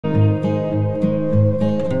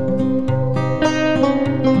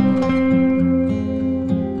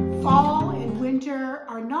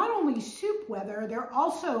weather, they're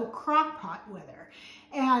also crock pot weather.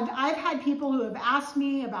 And I've had people who have asked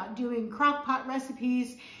me about doing crock pot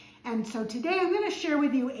recipes. And so today I'm going to share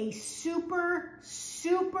with you a super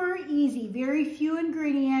easy, very few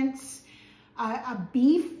ingredients, a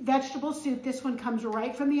beef vegetable soup. This one comes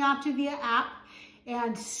right from the Optavia app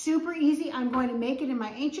and super easy. I'm going to make it in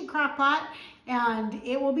my ancient crock pot and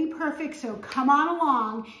it will be perfect. So come on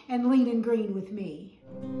along and lean and green with me.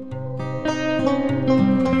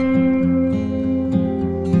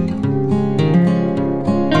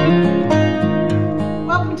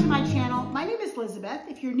 Welcome to my channel. My name is Elizabeth.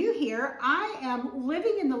 If you're new here, I am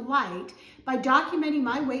living in the light by documenting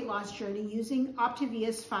my weight loss journey using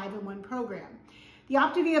Optavia's 5-in-1 program. The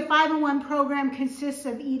Optavia 5-in-1 program consists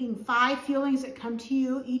of eating 5 fuelings that come to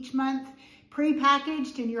you each month,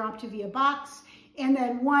 pre-packaged in your Optavia box, and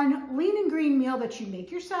then 1 lean and green meal that you make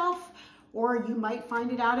yourself, or you might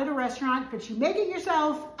find it out at a restaurant, but you make it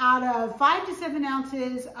yourself out of 5 to 7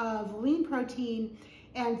 ounces of lean protein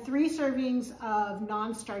and 3 servings of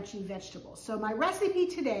non-starchy vegetables. So my recipe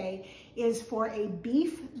today is for a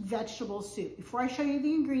beef vegetable soup. Before I show you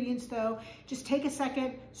the ingredients though, just take a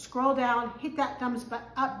second, scroll down, hit that thumbs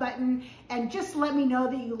up button, and just let me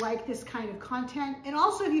know that you like this kind of content. And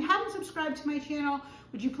also, if you haven't subscribed to my channel,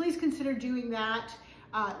 would you please consider doing that?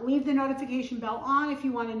 Leave the notification bell on if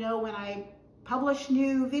you want to know when I publish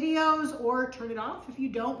new videos, or turn it off if you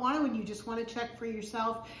don't want to and you just want to check for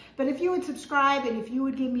yourself. But if you would subscribe and if you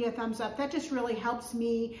would give me a thumbs up, that just really helps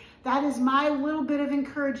me. That is my little bit of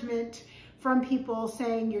encouragement from people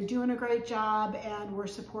saying you're doing a great job and we're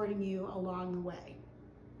supporting you along the way.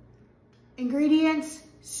 Ingredients,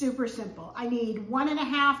 super simple. I need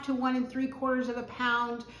 1.5 to 1 3/4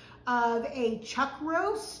 pounds of a chuck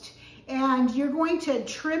roast, and you're going to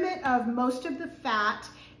trim it of most of the fat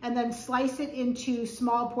and then slice it into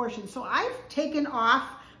small portions. So I've taken off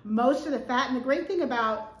most of the fat, and the great thing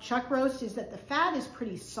about chuck roast is that the fat is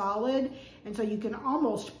pretty solid, and so you can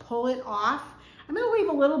almost pull it off. I'm gonna leave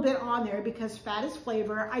a little bit on there because fat is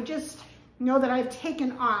flavor. I just know that I've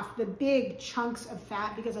taken off the big chunks of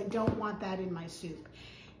fat because I don't want that in my soup.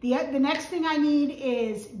 The next thing I need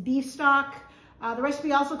is beef stock. The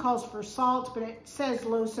recipe also calls for salt, but it says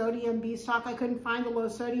low sodium beef stock. I couldn't find the low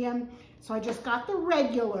sodium, so I just got the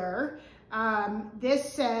regular.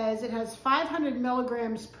 This says it has 500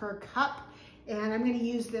 milligrams per cup, and I'm gonna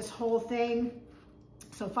use this whole thing.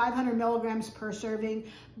 So 500 milligrams per serving,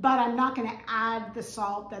 but I'm not gonna add the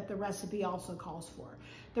salt that the recipe also calls for.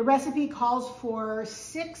 The recipe calls for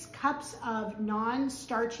 6 cups of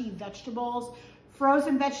non-starchy vegetables.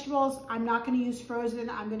 Frozen vegetables, I'm not gonna use frozen,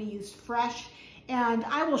 I'm gonna use fresh. And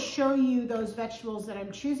I will show you those vegetables that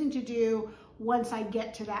I'm choosing to do once I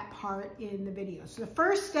get to that part in the video. So the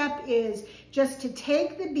first step is just to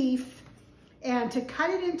take the beef and to cut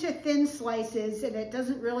it into thin slices, and it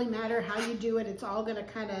doesn't really matter how you do it, it's all gonna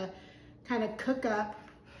kind of cook up,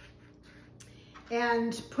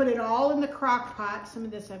 and put it all in the crock pot. Some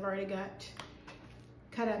of this I've already got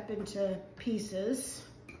cut up into pieces.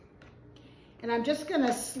 And I'm just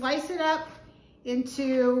gonna slice it up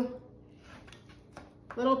into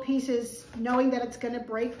little pieces, knowing that it's gonna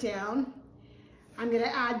break down. I'm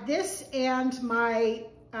gonna add this and my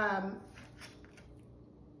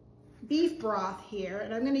beef broth here,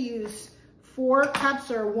 and I'm gonna use 4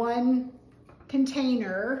 cups or 1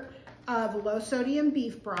 container of low sodium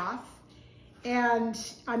beef broth. And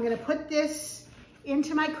I'm gonna put this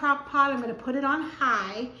into my crock pot. I'm gonna put it on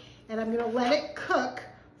high, and I'm gonna let it cook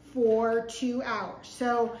for 2 hours.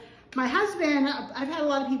 So my husband, I've had a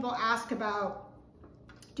lot of people ask about,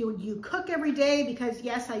 do you cook every day? Because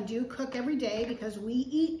yes, I do cook every day because we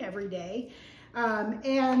eat every day.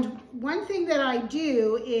 And one thing that I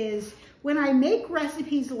do is when I make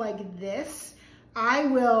recipes like this, I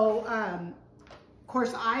will, of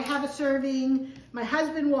course, I have a serving, my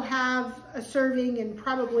husband will have a serving and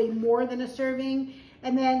probably more than a serving.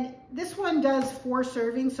 And then this one does 4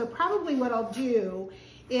 servings. So probably what I'll do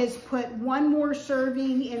is put 1 more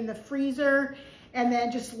serving in the freezer and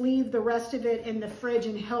then just leave the rest of it in the fridge,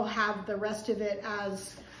 and he'll have the rest of it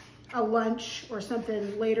as a lunch or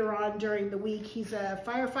something later on during the week. He's a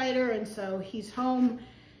firefighter, and so he's home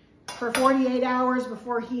for 48 hours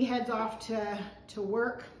before he heads off to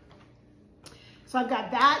work. So I've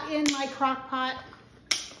got that in my crock pot.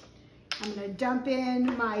 I'm gonna dump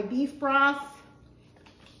in my beef broth,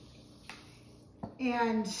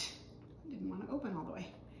 and didn't want to open all the way.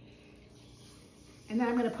 And then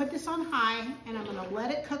I'm gonna put this on high, and I'm gonna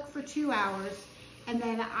let it cook for 2 hours. And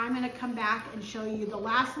then I'm gonna come back and show you the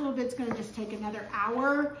last little bit's gonna just take another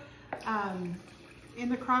hour. in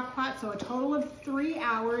the crock pot, so a total of 3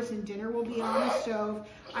 hours, and dinner will be on the stove.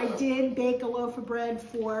 I did bake a loaf of bread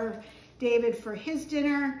for David for his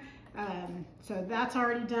dinner, so that's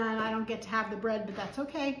already done. I don't get to have the bread, but that's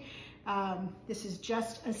okay. This is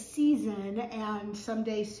just a season, and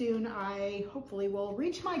someday soon I hopefully will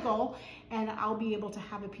reach my goal and I'll be able to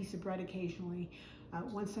have a piece of bread occasionally.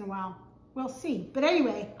 Once in a while, we'll see. But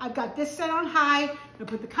anyway, I've got this set on high. I'm gonna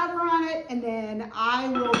put the cover on it, and then I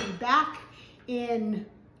will be back in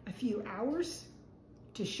a few hours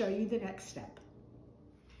to show you the next step.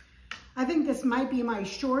 I think this might be my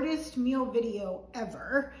shortest meal video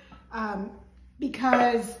ever,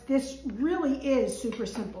 because this really is super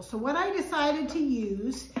simple. So what I decided to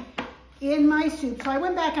use in my soup, so I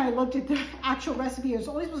went back and I looked at the actual recipe. It was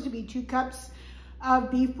only supposed to be 2 cups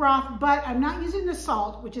of beef broth, but I'm not using the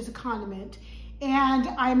salt, which is a condiment, and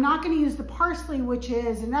I'm not going to use the parsley, which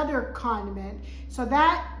is another condiment. So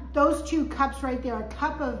those 2 cups right there, a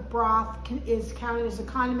cup of broth is counted as a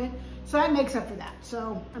condiment, so that makes up for that.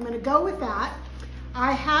 So I'm going to go with that.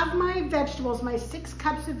 I have my vegetables, my 6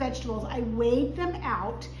 cups of vegetables. I weighed them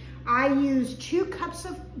out. I used 2 cups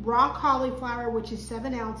of raw cauliflower, which is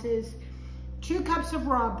 7 ounces, 2 cups of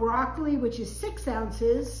raw broccoli, which is 6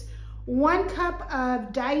 ounces, 1 cup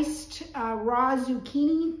of diced raw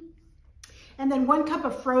zucchini, and then 1 cup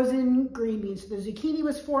of frozen green beans. So the zucchini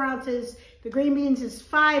was 4 ounces, the green beans is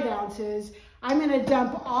 5 ounces. I'm gonna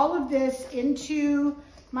dump all of this into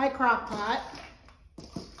my crock pot.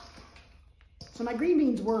 So my green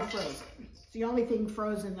beans were frozen. It's the only thing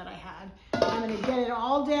frozen that I had. I'm gonna get it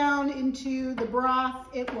all down into the broth.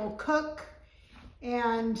 It will cook,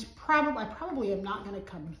 and I probably am not gonna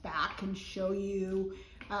come back and show you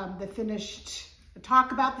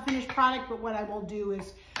talk about the finished product, but what I will do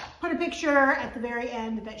is put a picture at the very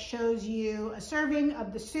end that shows you a serving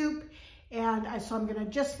of the soup. And so I'm gonna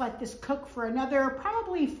just let this cook for another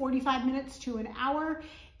probably 45 minutes to an hour,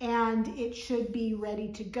 and it should be ready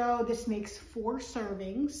to go. This makes 4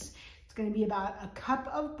 servings. It's gonna be about a cup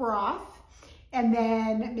of broth, and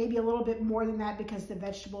then maybe a little bit more than that because the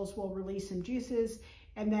vegetables will release some juices,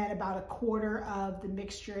 and then about a quarter of the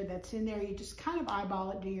mixture that's in there. You just kind of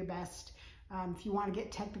eyeball it, do your best. If you want to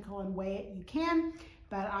get technical and weigh it, you can,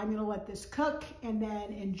 but I'm going to let this cook and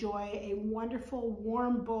then enjoy a wonderful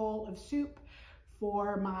warm bowl of soup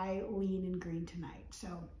for my lean and green tonight.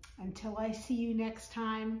 So until I see you next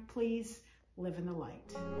time, please live in the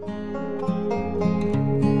light.